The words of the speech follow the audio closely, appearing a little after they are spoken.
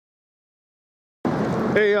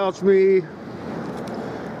Hey y'all, it's me,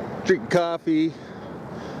 drinking coffee,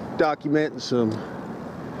 documenting some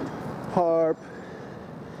HARP,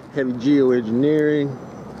 heavy geoengineering.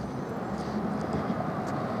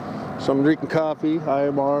 So I'm drinking coffee, I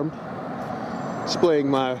am armed, displaying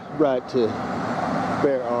my right to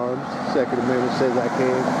bear arms. Second Amendment says I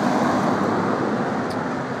can.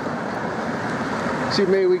 See if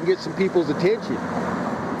maybe we can get some people's attention.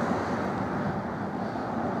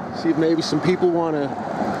 See if maybe some people want to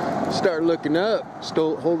start looking up,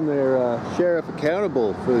 holding their sheriff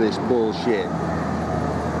accountable for this bullshit.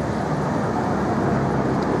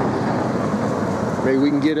 Maybe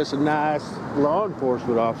we can get us a nice law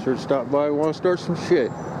enforcement officer to stop by and want to start some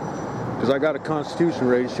shit. Because I got a Constitution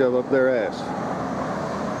ready to shove up their ass.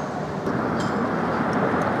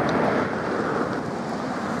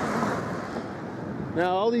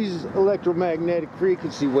 Now all these electromagnetic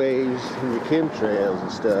frequency waves and your chemtrails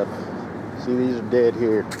and stuff, see, these are dead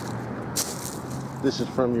here. This is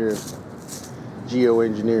from your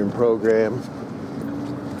geoengineering program.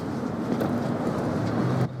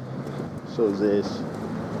 So is this.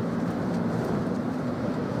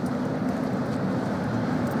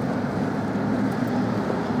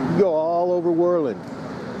 You go all over whirling.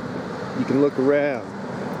 You can look around.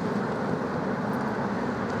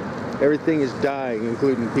 Everything is dying,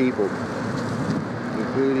 including people.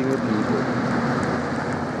 Including the people.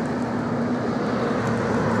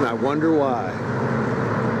 And I wonder why.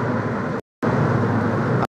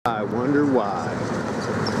 I wonder why.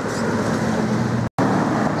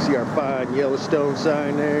 See our fine Yellowstone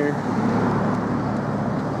sign there?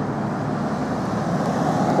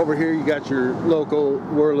 Over here you got your local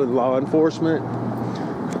whirling law enforcement.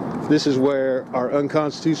 This is where our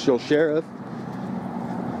unconstitutional sheriff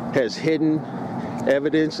has hidden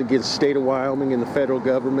evidence against the state of Wyoming and the federal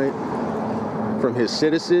government from his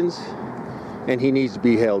citizens, and he needs to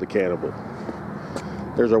be held accountable.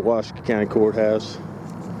 There's our Washakie County Courthouse.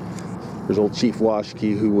 There's old Chief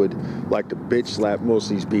Washakie, who would like to bitch slap most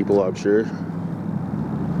of these people, I'm sure.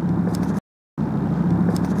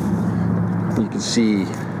 You can see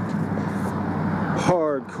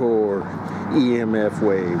hardcore EMF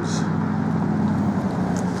waves.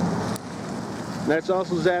 That's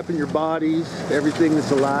also zapping your bodies, everything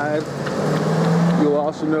that's alive. You'll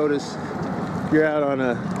also notice you're out on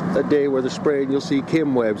a day where they're spraying, you'll see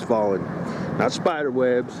chem webs falling. Not spider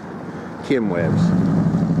webs, chem webs.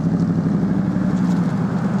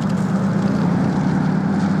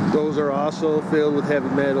 Those are also filled with heavy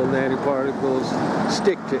metal nanoparticles,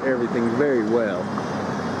 stick to everything very well.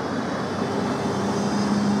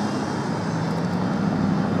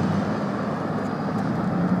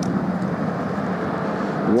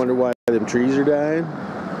 You wonder why them trees are dying?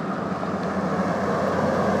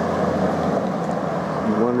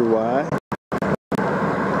 You wonder why?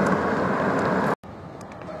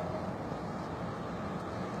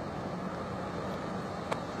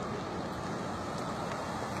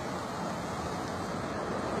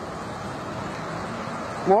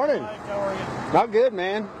 Morning. Hi, how are you? Not good,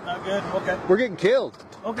 man. Not good? Okay. We're getting killed.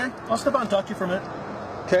 Okay. I'll step out and talk to you for a minute.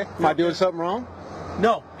 Okay. Am I doing something wrong?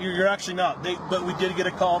 No, you're actually not. But we did get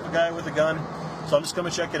a call of a guy with a gun, so I'm just going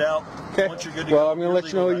to check it out. Okay. Once you're good to well, go, I'm going to let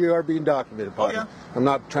you know you are being documented. Oh, yeah? I'm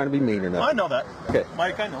not trying to be mean or nothing. I know that. Okay.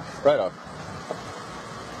 Mike, I know. Right on.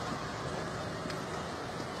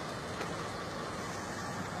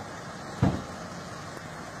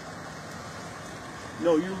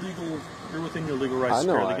 No, you're legal. You're within your legal rights I to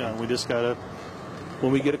know carry the gun. We just got to,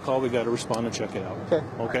 when we get a call, we got to respond and check it out. Okay.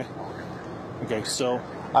 Okay? Okay, so.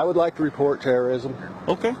 I would like to report terrorism.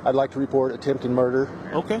 Okay. I'd like to report attempted murder.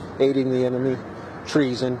 Okay. Aiding the enemy.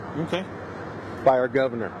 Treason. Okay. By our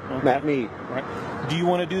governor, Okay. Matt Mead. Right. Do you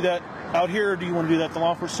want to do that out here, or do you want to do that at the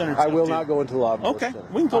law enforcement center? I will not go into the law enforcement Okay.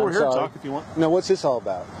 center. We can go over I'm here and sorry. talk if you want. No, what's this all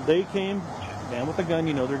about? They came, man with a gun.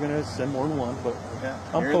 You know they're going to send more than one, but yeah,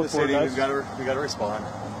 I'm here in the close for it, city, guys. we got to respond.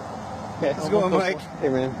 Yeah, How's it going, Mike? Hey,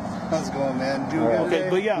 man. How's it going, man? Doing All right. good Okay, today?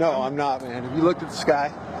 but yeah. No, I'm not, man. Have you looked at the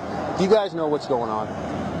sky? Do you guys know what's going on?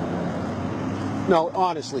 No,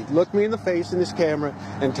 honestly, look me in the face in this camera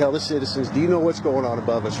and tell the citizens, do you know what's going on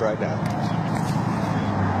above us right now?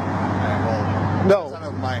 Well, No. it's out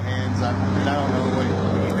of my hands. I don't know what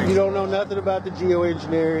you think. You don't know nothing about the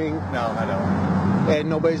geoengineering, No, I don't. and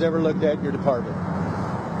nobody's ever looked at your department.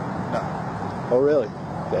 No. Oh, really?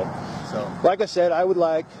 Okay. So, Like I said, I would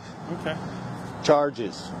like Okay.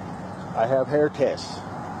 charges. I have hair tests.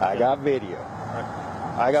 I got video.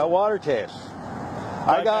 I got water tests.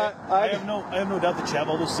 I have no doubt that you have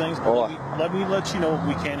all those things, but let me let you know what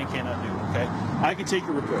we can and cannot do, okay? I can take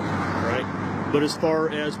your report, right? But as far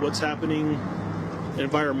as what's happening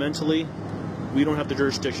environmentally, we don't have the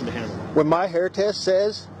jurisdiction to handle it. When my hair test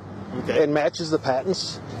says Okay. and matches the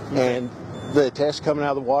patents and the test coming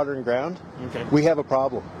out of the water and ground, Okay. we have a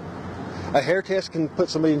problem. A hair test can put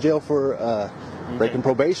somebody in jail for breaking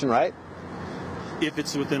probation, right? If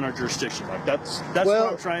it's within our jurisdiction, like that's Well,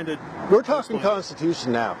 what I'm trying to. We're talking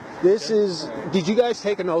Constitution now. This is. Did you guys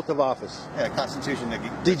take an oath of office? Yeah, Constitution.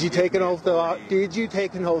 Did you take an oath of? Did you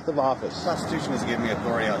take an oth of office? Constitution has given me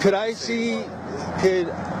authority. On Could I see?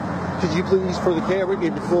 Could you please, for the camera,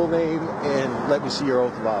 give your full name and let me see your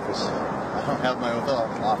oath of office? I don't have my oath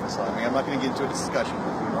of office on me. I'm not going to get into a discussion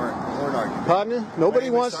with you or an argument. Partner, nobody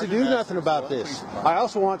My name is wants to do Sergeant nothing Masters. about Well, this. please. I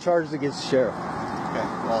also want charges against the sheriff. Okay.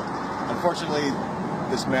 Well, unfortunately,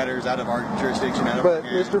 this matter is out of our jurisdiction. Out of But our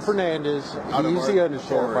hands, Mr. Fernandez, out of he's our the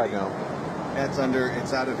undersheriff right authority. now.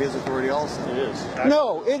 It's out of his authority also. It is.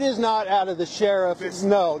 No, it is not out of the sheriff. It's-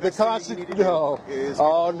 No, the that's the thing you need Constitution. to do No. is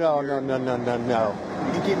Oh, get no, your- no, no, no, no, no.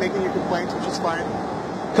 You can keep making your complaints, which is fine.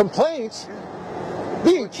 Complaints?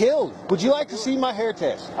 Being killed. Would you like to see my hair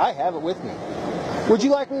test? I have it with me. Would you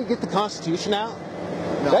like me to get the Constitution out?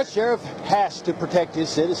 No. That sheriff has to protect his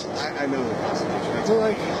citizens. I know the Constitution. That's all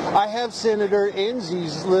I can. I have Senator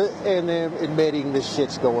Enzi's and them admitting this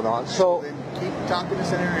shit's going on. So, Then keep talking to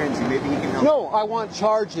Senator Enzi. Maybe he can help. no, I want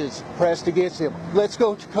charges pressed against him. Let's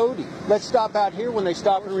go to Cody. Let's stop out here when they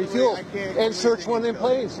stop and refuel I can't do and search anything one of them until-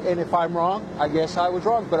 planes. And if I'm wrong, I guess I was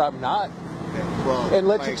wrong, but I'm not. Okay, well, And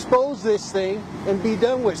let's Mike, expose this thing and be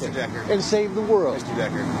done with Mr. it Decker. and save the world. Mr.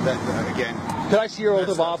 Decker, again, Could I see your oath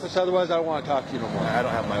That's of office? Otherwise, I don't want to talk to you no more. I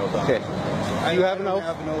don't have my oath of Okay. office. Do you have an I don't oath?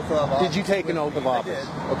 have an oath of office. Did you take an oath of office?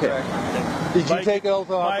 I did. Okay. Correct. Did you Mike- take an oath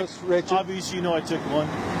of Mike, office, Richard? Obviously, you know I took one.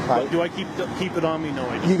 Right. But do I keep it on me? No,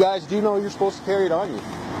 I don't. You guys do know you're supposed to carry it on you.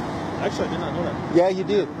 Actually, I did not know that. Yeah, you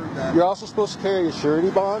do. heard that. You're also supposed to carry a surety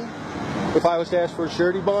bond. If I was to ask for a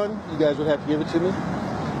surety bond, you guys would have to give it to me.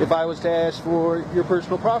 If I was to ask for your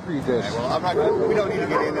personal property address. Well, I'm not. We don't need to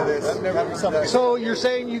get into this. I've never heard something. So you're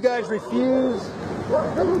saying you guys refuse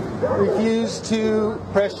to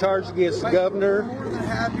press charges against the governor? More than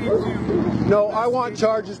happy to. No, I want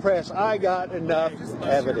charges pressed. I got enough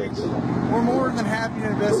evidence. We're more than happy to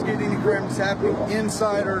investigate any crime that's happening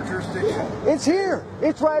inside our jurisdiction. It's here.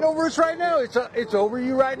 It's right over us right now. It's over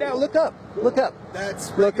you right now. Look up. Look up.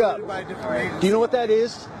 That's Look up. regulated by a different agency. Do you know what that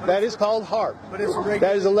is? That is called HARP. But it's regulated.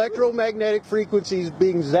 That is electromagnetic frequencies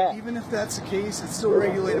being zapped. Even if that's the case, it's still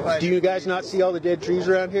regulated by. Do you guys not see all the dead trees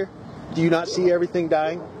around here? Do you not see everything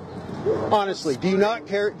dying? Honestly, do you not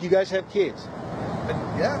care? Do you guys have kids?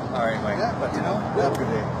 Yeah. All right, Mike. Yeah, but you know, have a good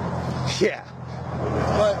day. Yeah.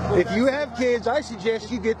 But If you have kids, I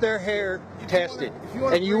suggest you get their hair tested, if you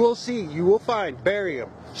wanna and you will see, you will find barium,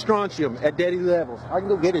 strontium at deadly levels. I can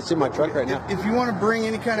go get it. It's in my truck right now. if you want to bring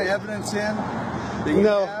any kind of evidence in, that you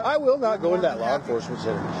No, have, I will not go we're into that more law than happy. enforcement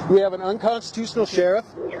center. We have an unconstitutional sheriff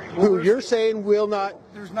who you're saying will not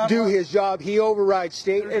There's not do much- his job. He overrides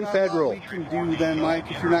state There's and not a lot federal. we can do then,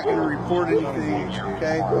 Mike, if you're not going to report anything.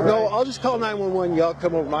 Okay. All No, right. I'll just call 911. Y'all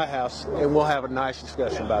come over to my house and we'll have a nice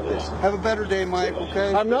discussion about this. Have a better day, Mike.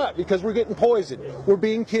 Okay. I'm not, because we're getting poisoned. We're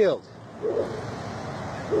being killed.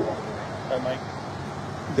 Hi, Mike.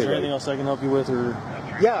 Is there anything else I can help you with, or?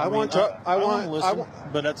 Yeah, I mean, want to. I wanna want. listen,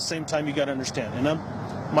 but at the same time, you got to understand. And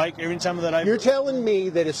Mike, every time that I You're telling me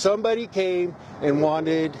that if somebody came and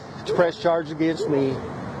wanted to press charges against me,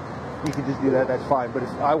 you could just do that. That's fine. But if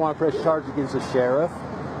I want to press charges against the sheriff,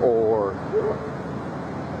 or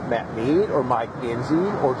Matt Mead, or Mike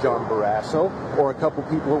Enzi, or John Barrasso, or a couple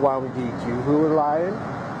people at Wyoming DQ who are lying,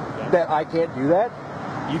 that I can't do that.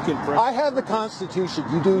 you can press. I have the Constitution.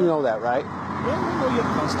 You do know that, right? Well, I know you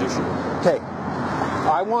have the Constitution. Okay.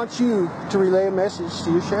 I want you to relay a message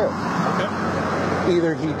to your sheriff. Okay.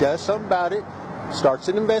 Either he does something about it, starts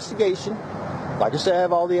an investigation. Like I said, I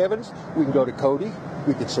have all the evidence. We can go to Cody.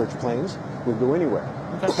 We can search planes. We can go anywhere.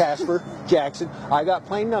 Okay. Casper, Jackson. I got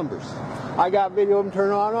plane numbers. I got video of them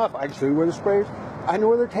turn on and off. I can show you where the sprays. I know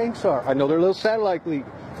where their tanks are. I know their little satellite leak.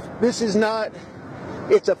 This is not.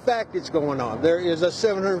 It's a fact it's going on. There is a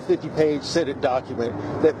 750-page Senate document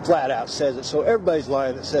that flat out says it. So everybody's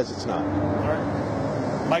lying that says it's not. All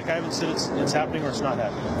right. Mike, I haven't said it's happening or it's not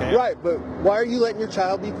happening. Okay. Right, but why are you letting your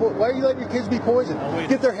child be why are you letting your kids be poisoned? Oh, wait.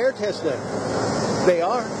 Get their hair test done. They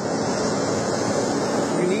are.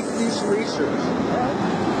 You need to do some research.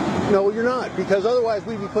 No, you're not, because otherwise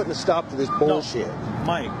we'd be putting a stop to this bullshit. No,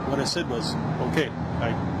 Mike, what I said was, okay,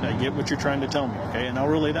 I get what you're trying to tell me, okay, and I'll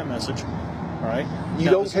relay that message. All right. You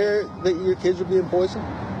Now, don't this- care that your kids are being poisoned?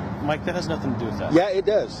 Mike, that has nothing to do with that. Yeah, it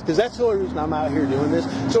does, because that's the only reason I'm out here doing this.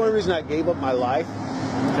 It's the only reason I gave up my life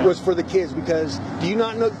was for the kids. Because do you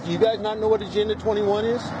guys not know what Agenda 21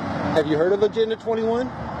 is? Have you heard of Agenda 21?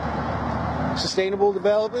 Sustainable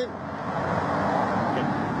development. Okay.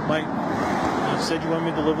 Mike, you said you wanted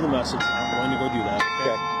me to deliver the message. I'm going to go do that. Okay.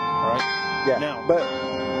 All right. Yeah. Now,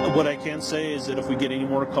 but what I can say is that if we get any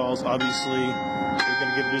more calls, obviously we're going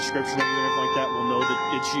to give a description of everything like that. We'll know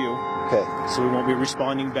that it's you. okay. So we won't be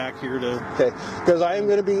responding back here to. Okay. Because I am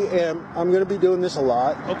going to be I'm going to be doing this a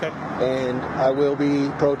lot. Okay. And I will be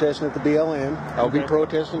protesting at the BLM. I'll be Okay.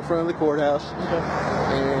 protesting in front of the courthouse Okay.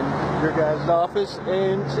 and your guys' office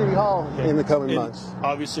and City Hall in the coming And months.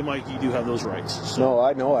 obviously, Mike, you do have those rights. So, No,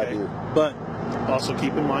 I know okay. I do. But also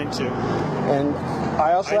keep in mind too. And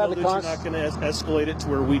I also I know have that the you're not going to escalate it to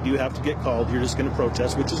where we do have to get called. You're just going to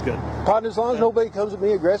protest, which is good. as long as nobody comes at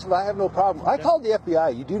me aggressive, I have no problem. I called the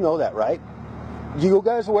FBI. You do know that, right? You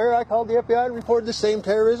guys aware I called the FBI and reported the same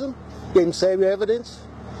terrorism? Gave them same evidence?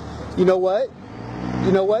 You know what?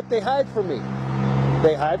 You know what? They hide from me.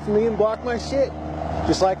 They hide from me and block my shit.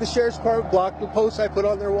 Just like the sheriff's department blocked the posts I put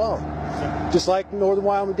on their wall. Just like Northern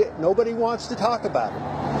Wyoming did. Nobody wants to talk about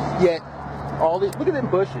it. Yet, all these, look at them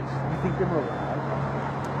bushes. You think they're alive?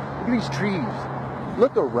 Look at these trees.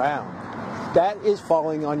 Look around. That is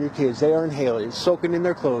falling on your kids. They are inhaling. It's soaking in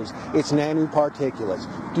their clothes. It's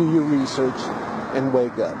nanoparticulates. Do your research and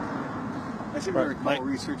wake up. I seem to recall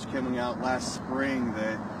research coming out last spring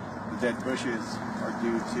that the dead bushes are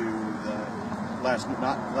due to the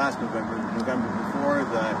not last November, the November before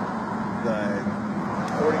the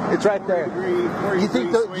 40, It's right there. 40 You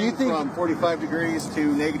think degree the- you swing think- from 45 degrees to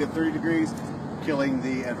negative 30 degrees, killing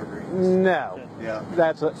the evergreens. No. Yeah.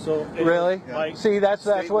 That's a, So, really? Yeah. Like, See, that's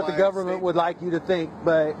what the Statewide, government would like you to think,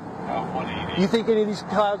 but you think any of these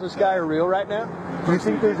clouds in the sky are real right now? Do you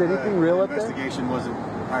think there's anything real up there? Investigation wasn't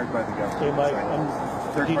hired by the government. Hey, Mike,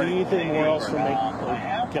 So, do you need anything more else from me?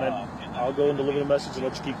 Can I'll go and deliver the message and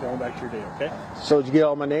let you keep going back to your day, okay? So did you get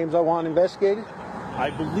all my names I want investigated? I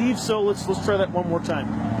believe so. Let's try that one more time.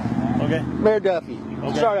 Okay? Mayor Duffy.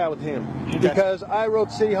 Okay. Start out with him. Okay. Because I wrote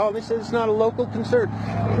to City Hall and they said it's not a local concern.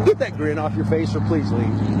 Get that grin off your face or please leave.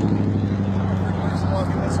 I'm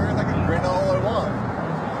walking this earth, I can grin all I want.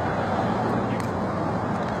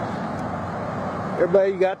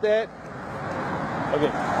 Everybody, you got that?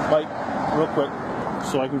 Okay, Mike, real quick,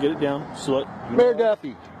 so I can get it down. So let Mayor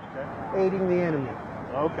Duffy. Okay. Aiding the enemy.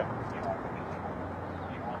 Okay.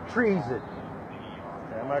 Treason.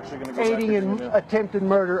 Okay, I'm actually going to go Aiding back and to attempted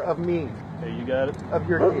murder of me. Okay, you got it. Of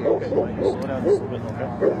your kids. Okay, Mike, slow down just a little bit.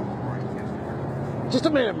 Okay. Just a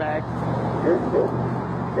minute, Mac.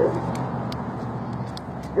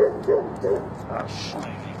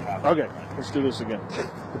 Okay, let's do this again.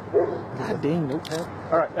 God dang, no tab.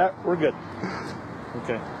 All right, we're good.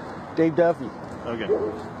 Okay. Dave Duffy. Okay.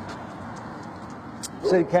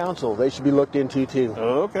 City Council, they should be looked into too.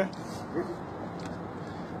 Okay.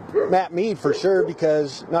 Matt Mead for sure,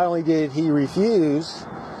 because not only did he refuse,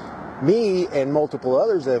 me and multiple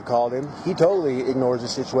others that have called him, he totally ignores the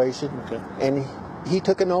situation. Okay. And he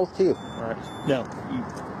took an oath too. All right. Now,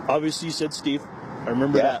 obviously you said Steve. I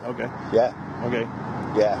remember Yeah. that. Okay. Yeah, Okay.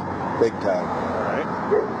 yeah, big time. All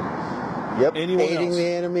right. Yep. Anyone Aiding else? the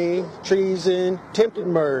enemy, treason, attempted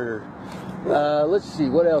murder. Let's see,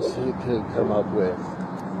 what else he could come up with?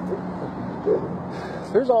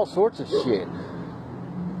 There's all sorts of shit.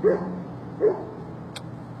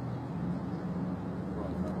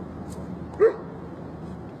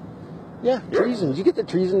 Yeah, treason. Did you get the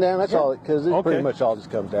treason down? That's all, because it Okay. pretty much all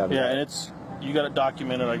just comes down to Yeah, that. and it's you got it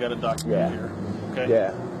documented. I got it documented here. Okay.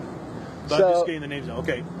 Yeah. So I'm just getting the names down.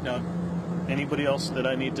 Okay. Now, anybody else that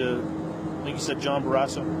I need to? I think you said John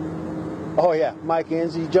Barrasso. Oh yeah, Mike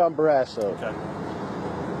Enzi, John Barrasso. Okay.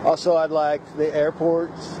 Also, I'd like the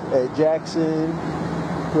airports at Jackson,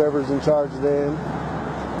 whoever's in charge of them,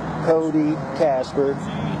 Cody, Casper,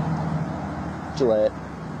 Gillette,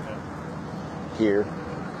 here.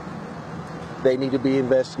 They need to be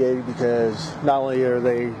investigated because not only are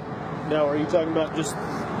they Now, are you talking about just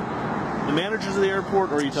the managers of the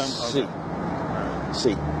airport, or are you talking? C. Okay.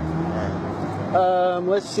 C.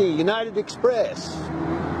 Let's see, United Express.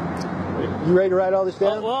 You ready to write all this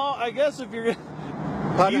down? Well, I guess if you're, do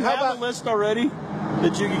Partner, you how have about- a list already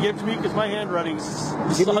that you can give to me? Because my handwriting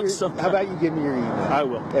Give me sucks. your, how about you give me your email? I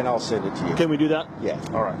will. And I'll send it to you. Can we do that? Yeah.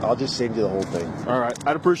 All right. I'll just send you the whole thing. All right.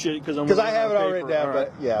 I'd appreciate it because I have it all written down,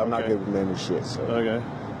 but yeah, I'm not Okay. good with memory shit. So Okay.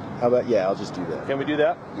 how about, yeah, I'll just do that. Can we do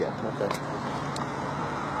that? Yeah. Okay.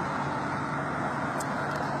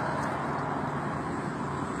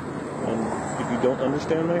 And if you don't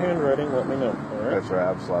understand my handwriting, let me know. All right. That's right.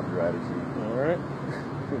 I'm sloppy writing. All right.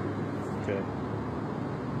 Okay.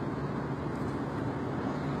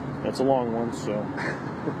 That's a long one, so.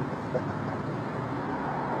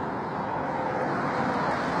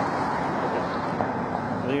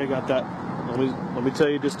 I think I got that let me tell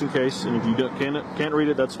you just in case, and if you can't read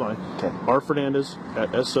it, that's fine. Okay. R. Fernandez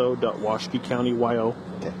at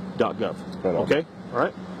so.washakicounty.gov. Right on. Okay? All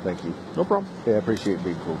right? Thank you. No problem. Yeah, I appreciate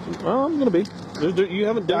being cool too. Well, I'm going to be. You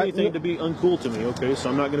haven't done anything to be uncool to me, okay? So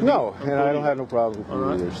I'm not going to be. No, uncool and I don't either. have no problems with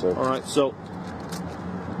you either. So. All right. So,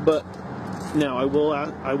 but now I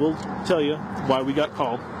will tell you why we got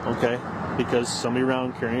called, okay? Because somebody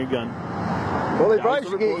around carrying a gun. Well, they probably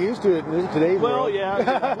should get used to it in today's Well, world.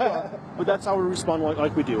 yeah, but that's how we respond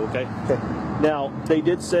like we do, okay? Now, they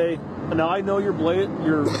did say, now I know you're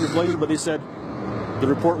blazing, but they said the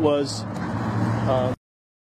report was